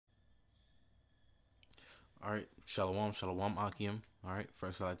All right, shalom, shalom, Akim. All right,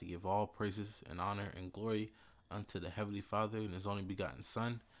 first I'd like to give all praises and honor and glory unto the Heavenly Father and His only begotten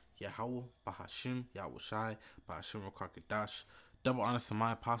Son, Yahweh, Bahashim, Yahweh Shai, Bahashim Rakakadash. Double honors to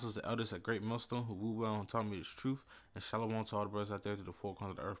my apostles and elders at Great Millstone who woo well and taught me this truth. And shalom to all the brothers out there to the four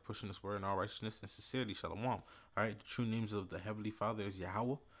corners of the earth, pushing this word in all righteousness and sincerity. Shalom. All right, the true names of the Heavenly Father is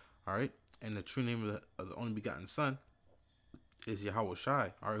Yahweh. All right, and the true name of the only begotten Son is Yahweh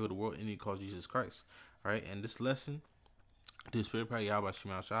Shai. All right, who the world Indian calls Jesus Christ. All right, and this lesson, the Spirit Prayer Yahweh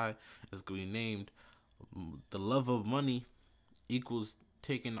Shema Shai, is going to be named "The Love of Money Equals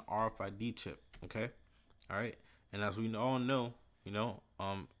Taking the RFID Chip." Okay, all right, and as we all know,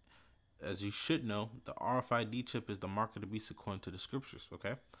 as you should know, the RFID chip is the mark of the beast according to the scriptures.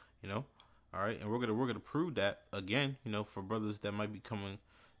 Okay, all right, and we're gonna prove that again. For brothers that might be coming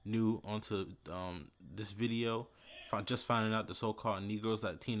new onto this video, just finding out the so-called Negroes,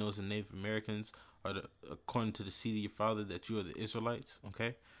 Latinos, and Native Americans are according to the seed of your father, that you are the Israelites.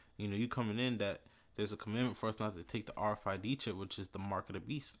 Okay, you coming in that there's a commandment for us not to take the RFID chip, which is the mark of the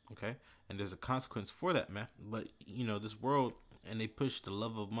beast. Okay, and there's a consequence for that, man. But this world, and they push the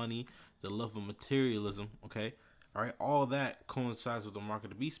love of money, the love of materialism. Okay, all right, all that coincides with the mark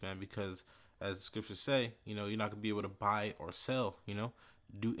of the beast, man, because as the scriptures say, you're not gonna be able to buy or sell,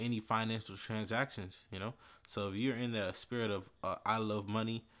 do any financial transactions, So if you're in the spirit of I love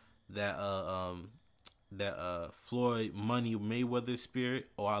money, that Floyd Money Mayweather spirit,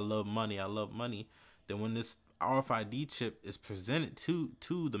 or I love money, then when this RFID chip is presented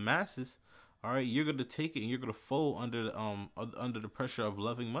to the masses, all right, you're gonna take it and you're gonna fold under the pressure of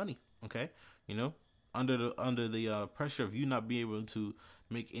loving money. Okay, under the pressure of you not being able to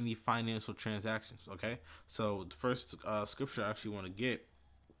make any financial transactions. Okay, so the first scripture I actually want to get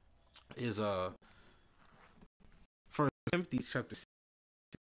is First Timothy chapter 6,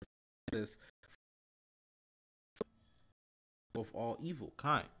 says, of all evil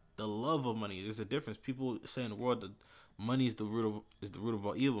kind, the love of money. There's a difference. People say in the world that money is the root of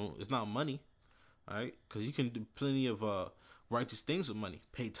all evil. It's not money, all right? Because you can do plenty of righteous things with money.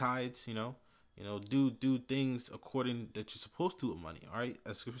 Pay tithes, do things according that you're supposed to with money. All right,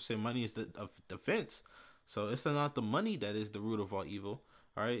 as scripture say, money is the defense. So it's not the money that is the root of all evil.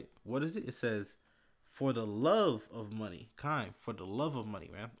 All right, what is it? It says, for the love of money, for the love of money,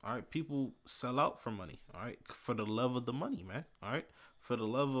 man. All right, people sell out for money. All right, for the love of the money, man. All right, for the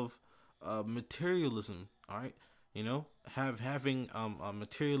love of materialism. All right, having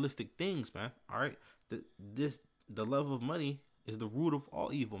materialistic things, man. All right, the love of money is the root of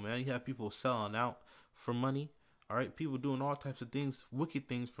all evil, man. You have people selling out for money. All right, people doing all types of things, wicked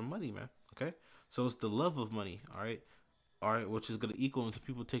things for money, man. Okay, so it's the love of money. All right, which is gonna equal into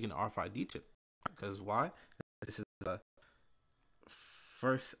people taking the RFID chip. Because why? This is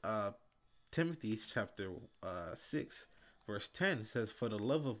First Timothy chapter 6, verse 10. It says, "For the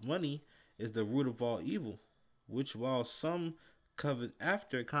love of money is the root of all evil, which while some covet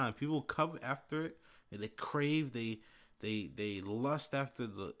after it," people covet after it, and they crave, they lust after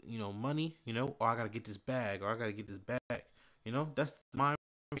the money. Oh, I gotta get this bag, or I gotta get this bag. That's the mind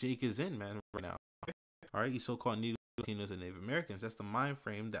Jake is in, man, right now. Okay? All right, you so-called Negroes, Latinos, and Native Americans. That's the mind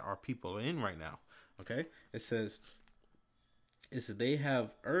frame that our people are in right now. Okay, it says they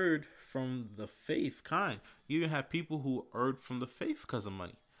have erred from the faith. You have people who erred from the faith because of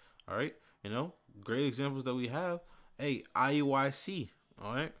money. All right, great examples that we have. Hey, IUIC.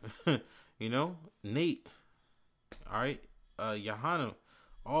 All right, Nate. All right, Johanna.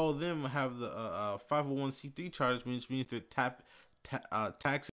 All of them have the 501c3 charges, which means they're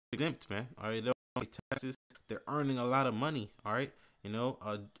tax exempt, man. All right, they don't pay taxes. They're earning a lot of money. All right,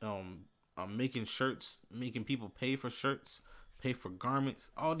 making shirts, making people pay for shirts, pay for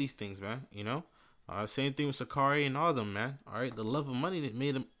garments, all these things, man. Same thing with Sakari and all of them, man. All right, the love of money that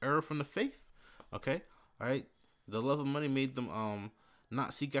made them err from the faith. Okay, all right, the love of money made them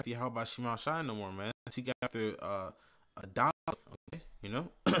not seek after Yahweh Shema Shai no more, man. Seek after a dollar. Okay,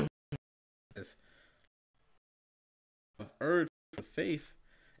 have erred from the faith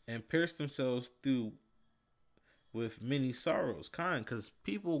and pierced themselves through with many sorrows, because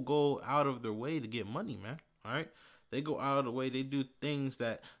people go out of their way to get money, man. All right, they go out of the way, they do things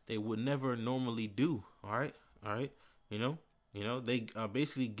that they would never normally do. All right, they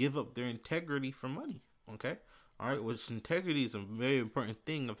basically give up their integrity for money. Okay, all right, which integrity is a very important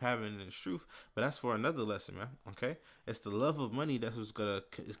thing of having in the truth, but that's for another lesson, man. Okay, it's the love of money that's what's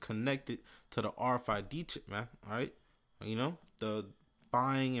is connected to the RFID chip, man. All right, the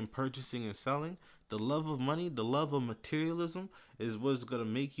buying and purchasing and selling. The love of money, the love of materialism is what's gonna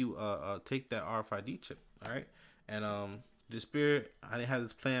make you take that RFID chip. All right, and the spirit, I didn't have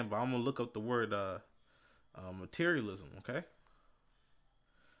this plan, but I'm gonna look up the word materialism. Okay,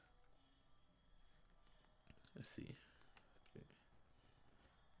 let's see.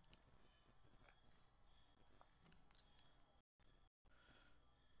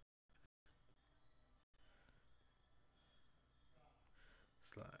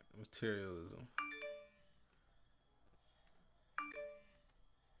 It's like materialism.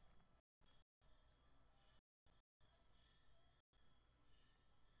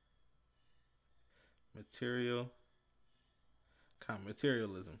 Material, kind of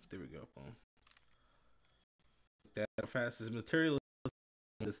materialism. There we go. Boom. That fast is materialism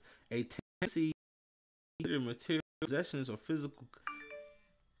is a tendency to consider material possessions or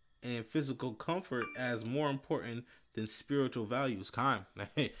physical comfort as more important than spiritual values. Kind.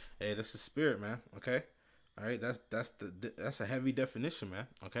 Hey, that's the spirit, man. Okay. All right. That's a heavy definition, man.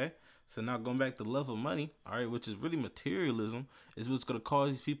 Okay. So now going back to love of money, all right, which is really materialism, is what's gonna cause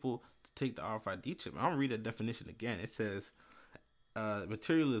these people to take the RFID chip. I'm gonna read that definition again. It says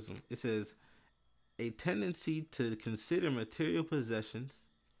materialism. It says a tendency to consider material possessions,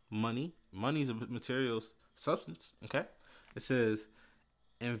 money is a material substance. Okay. It says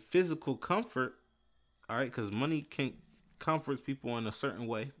and physical comfort. All right, because money can comforts people in a certain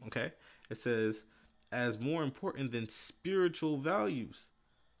way. Okay, it says as more important than spiritual values.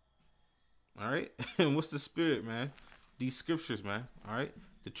 All right, and what's the spirit, man? These scriptures, man. All right,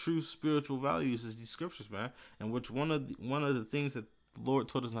 the true spiritual values is these scriptures, man. And which one of the things that the Lord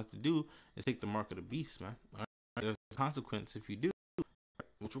told us not to do is take the mark of the beast, man. All right, there's a consequence if you do,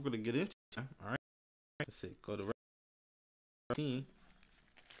 which we're gonna get into. Man. All right, let's see. Go to 13.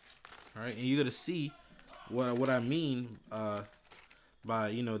 All right, and you're gonna see what I mean by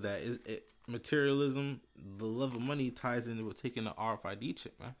that materialism, the love of money ties into with taking the RFID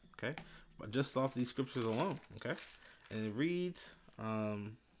chip, man. Okay, but just off these scriptures alone, okay, and it reads, it's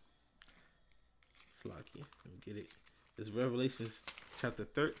lucky. Let me get it. It's Revelations chapter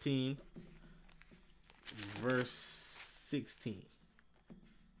 13, verse 16.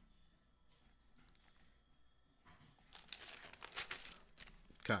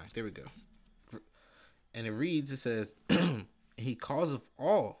 Okay, there we go. And it reads, it says, he causeth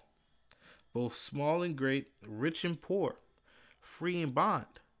all, both small and great, rich and poor, free and bond,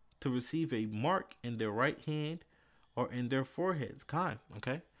 to receive a mark in their right hand or in their foreheads. Kind,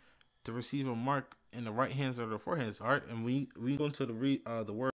 okay? To receive a mark in the right hands or their foreheads. All right, and we go into the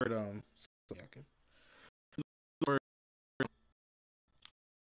word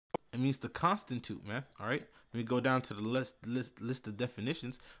it means to constitute, man. All right. Let me go down to the list of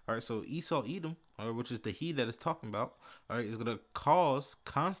definitions. All right. So Esau, Edom, all right, which is the he that is talking about. All right, is gonna cause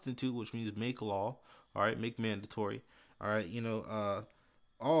constitute, which means make law. All right, make mandatory. All right.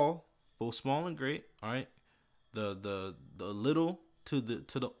 All both small and great. All right. The little to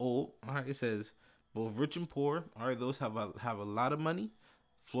the old. All right. It says both rich and poor. All right. Those have a lot of money.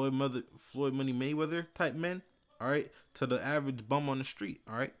 Floyd Money Mayweather type men. All right. To the average bum on the street.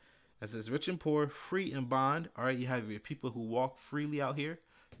 All right. It says rich and poor, free and bond. All right, you have your people who walk freely out here,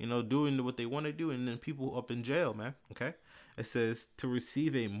 doing what they want to do, and then people up in jail, man. Okay. It says to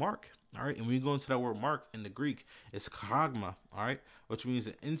receive a mark. All right, and when you go into that word mark in the Greek, it's charagma. All right, which means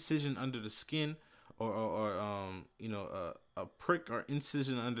an incision under the skin, or a prick or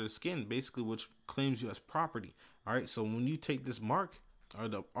incision under the skin, basically, which claims you as property. All right, so when you take this mark or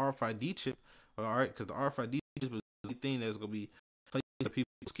the RFID chip, all right, because the RFID chip is the thing that's gonna be the people's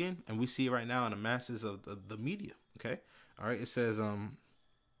skin, and we see it right now in the masses of the media. Okay, all right. It says the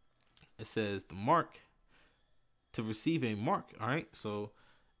mark, to receive a mark. All right, so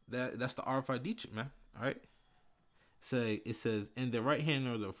that's the RFID chip, man. All right. It says in the right hand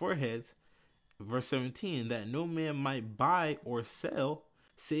or the foreheads, verse 17, that no man might buy or sell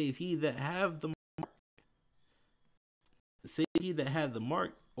save he that have the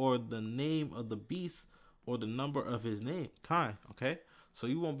mark or the name of the beast or the number of his name. Kind, okay? So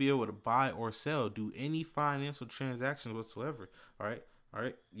you won't be able to buy or sell, do any financial transactions whatsoever. All right, all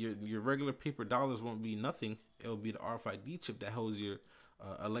right. Your regular paper dollars won't be nothing. It'll be the RFID chip that holds your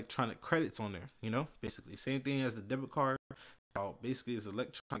electronic credits on there. Basically same thing as the debit card. Basically, it's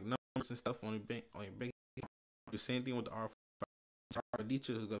electronic numbers and stuff on your bank account. The same thing with the RFID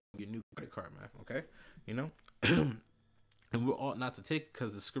chip is gonna be your new credit card, man. Okay, and we're ought not to take it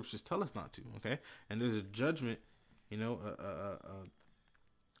because the scriptures tell us not to. Okay, and there's a judgment,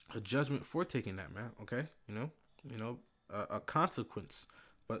 a judgment for taking that, man. Okay, a consequence.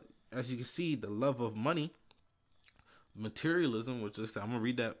 But as you can see, the love of money, materialism, which is, I'm gonna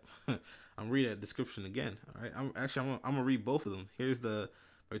read that. I'm gonna read that description again. All right, I'm gonna read both of them. Here's the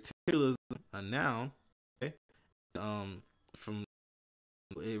materialism, a noun. Okay, from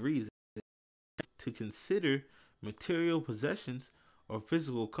it reads to consider material possessions or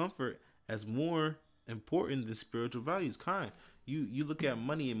physical comfort as more important than spiritual values. Kind. You look at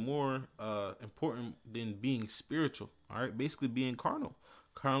money and more important than being spiritual. All right, basically being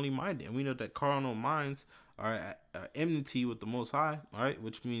carnally minded, and we know that carnal minds are at enmity with the Most High. All right,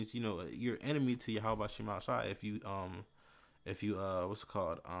 which means you're enemy to Yahweh Shema Shai if you what's it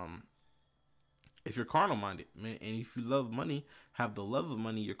called if you're carnal minded, man, and if you love money, have the love of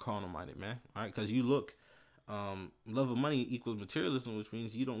money, you're carnal minded, man. All right, because you look, love of money equals materialism, which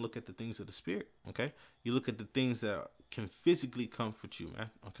means you don't look at the things of the spirit. Okay, you look at the things that can physically comfort you, man.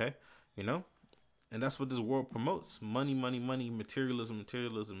 Okay, you know, and that's what this world promotes: money, money, money, materialism,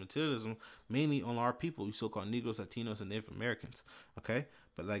 materialism, materialism, mainly on our people, you so-called Negroes, Latinos, and Native Americans. Okay,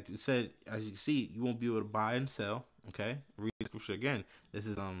 but like you said, as you can see, you won't be able to buy and sell. Okay, read the scripture again. This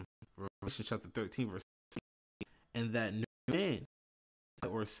is Revelation chapter 13, verse 16. And that no man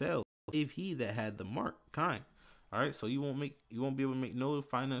or sell save he that had the mark. Kind. All right, so you won't be able to make no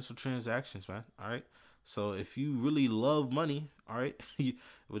financial transactions, man. All right. So if you really love money, all right,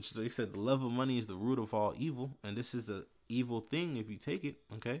 which they said the love of money is the root of all evil, and this is the evil thing if you take it,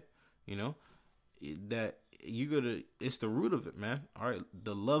 okay, you know, that it's the root of it, man. All right,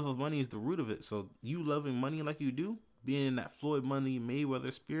 the love of money is the root of it. So you loving money like you do, being in that Floyd Money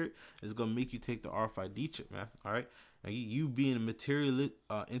Mayweather spirit, is gonna make you take the RFID chip, man. All right, and you being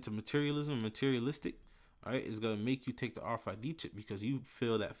into materialism, materialistic, all right, is gonna make you take the RFID chip because you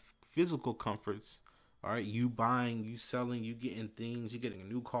feel that physical comforts. All right, you buying, you selling, you getting things, you getting a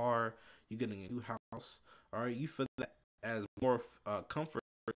new car, you getting a new house. All right, you feel that as more comfort.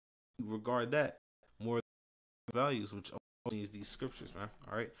 You regard that more values, which only is these scriptures, man.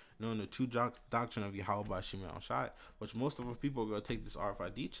 All right, knowing the true doctrine of Yahweh by Shimon Shai, which most of our people are gonna take this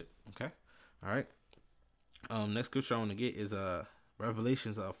RFID chip. Okay, all right. Next scripture I want to get is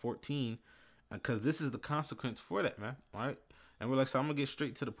Revelations 14, because this is the consequence for that, man. All right, and we're like, so I'm gonna get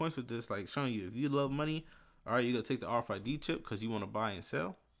straight to the points with this, like showing you if you love money, all right, you gotta take the RFID chip because you want to buy and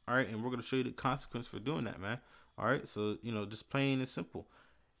sell. All right, and we're gonna show you the consequence for doing that, man. All right, so just plain and simple.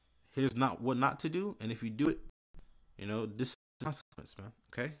 Here's not what not to do, and if you do it, this is the consequence, man.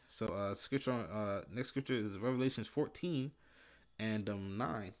 Okay, so scripture next scripture is Revelations 14 and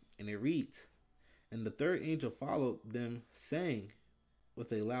 9, and it reads, and the third angel followed them, saying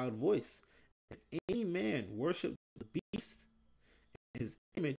with a loud voice, if any man worship the beast and his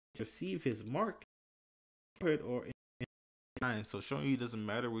image, receive his mark or in nine. So showing you it doesn't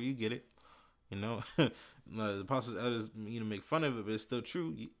matter where you get it. The apostles, elders, make fun of it, but it's still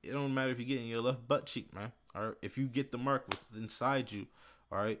true. It don't matter if you get it in your left butt cheek, man. All right, if you get the mark inside you,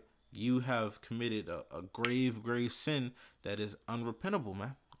 all right, you have committed a grave sin that is unrepentable,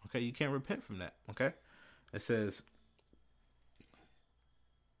 man. Okay, you can't repent from that. Okay, it says,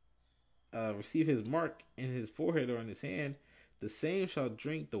 receive his mark in his forehead or in his hand. The same shall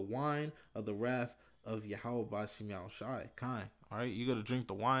drink the wine of the wrath of Yahweh Bashim Shai. Kind. All right, you got to drink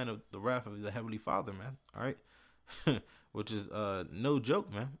the wine of the wrath of the Heavenly Father, man. All right, which is no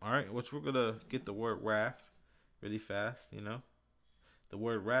joke, man. All right, which we're gonna get the word wrath really fast, the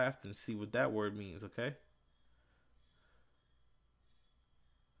word wrath, and see what that word means. Okay,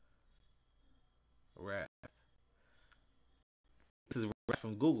 wrath. This is wrath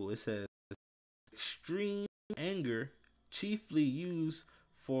from Google. It says extreme anger, chiefly used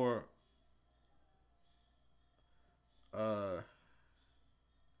for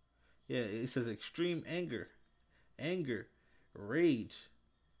it says extreme anger, rage,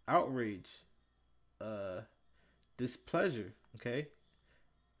 outrage, displeasure. Okay,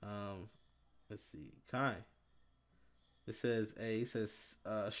 let's see, kind. It says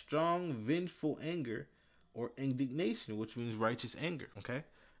strong vengeful anger or indignation, which means righteous anger. Okay,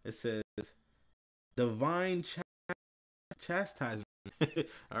 it says divine chastisement.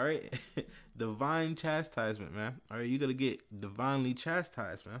 All right, divine chastisement, man. All right, you gotta get divinely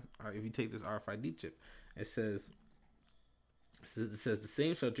chastised, man. All right, if you take this RFID chip, it says the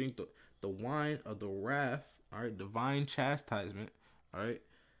same shall drink the wine of the wrath. All right, divine chastisement. All right,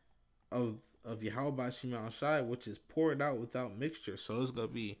 of Yahweh Shimon Shai, which is poured out without mixture. So it's gonna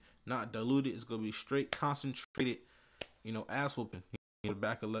be not diluted. It's gonna be straight concentrated. Ass whooping. The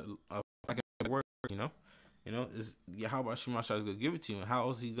back of the word. Is Yahweh Shimon Shai is gonna give it to you. And how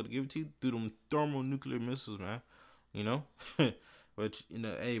is he gonna give it to you? Through them thermonuclear missiles, man. But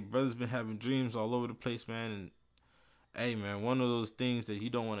hey, brother's been having dreams all over the place, man. And hey, man, one of those things that you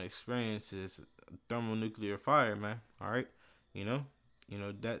don't want to experience is thermonuclear fire, man. All right,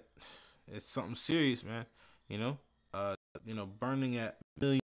 that it's something serious, man. Burning at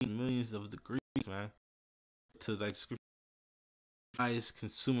millions of degrees, man. To like eyes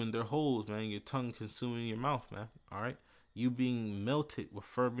consuming their holes, man. Your tongue consuming your mouth, man. All right. You being melted with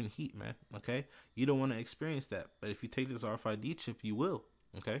fervent heat, man. Okay. You don't want to experience that. But if you take this RFID chip, you will.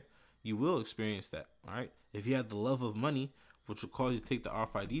 Okay. You will experience that. All right. If you have the love of money, which will cause you to take the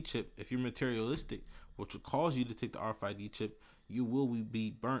RFID chip, if you're materialistic, which will cause you to take the RFID chip, you will be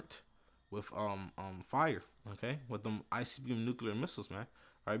burnt with fire. Okay. With them ICBM nuclear missiles, man.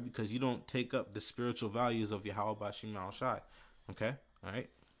 All right. Because you don't take up the spiritual values of Yahweh Bashim Al Shai. Okay. All right.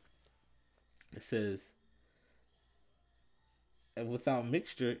 It says, and without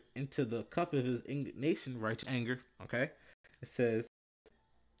mixture into the cup of his indignation, righteous anger. Okay. It says,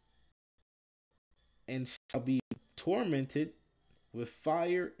 and shall be tormented with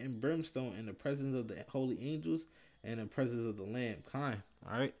fire and brimstone in the presence of the holy angels and in the presence of the Lamb. Kind.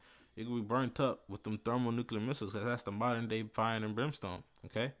 All right. It will be burnt up with them thermonuclear missiles, because that's the modern day fire and brimstone.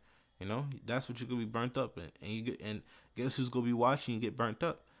 Okay. You know, that's what you're gonna be burnt up in. And guess who's gonna be watching you get burnt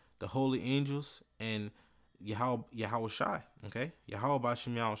up? The holy angels and Yahweh Shai. Okay. Yahweh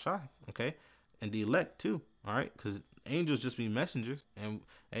Bashim Yahweh Shai. Okay. And the elect too. All right. Because angels just be messengers. And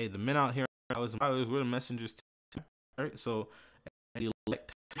hey, the men out here, we're the messengers too. All right. So the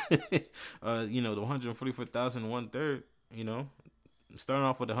elect, you know, the 144,000 1/3, you know, starting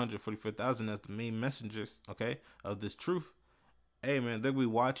off with 144,000 as the main messengers, okay, of this truth. Hey man, they'll be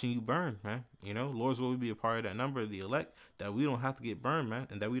watching you burn, man. You know, Lord's will be a part of that number of the elect, that we don't have to get burned, man,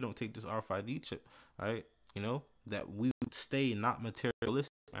 and that we don't take this RFID chip, all right? You know, that we stay not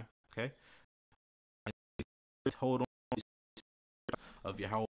materialistic, man. Okay, hold on of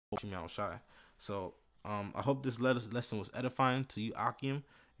Yahweh Shai. So I hope this lesson was edifying to you, Akim.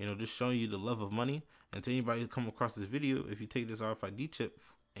 You know, just showing you the love of money. And to anybody who come across this video, if you take this RFID chip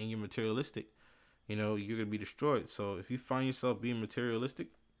and you're materialistic, you know, you're gonna be destroyed. So if you find yourself being materialistic,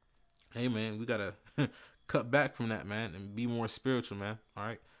 hey man, we gotta cut back from that, man, and be more spiritual, man. All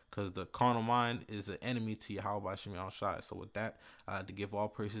right, because the carnal mind is an enemy to Yahweh Bashim Al Shai. So with that, I like to give all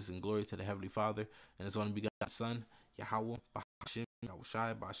praises and glory to the Heavenly Father and His only begotten Son, Yahweh Bashim Yahweh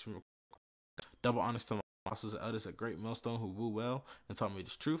Shai Bashim. Double honors to my apostles and elders at Great Millstone who rule well and taught me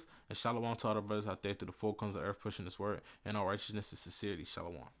this truth. And shalom to all the brothers out there through the four corners of the earth pushing this word and all righteousness and sincerity.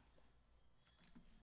 Shalom.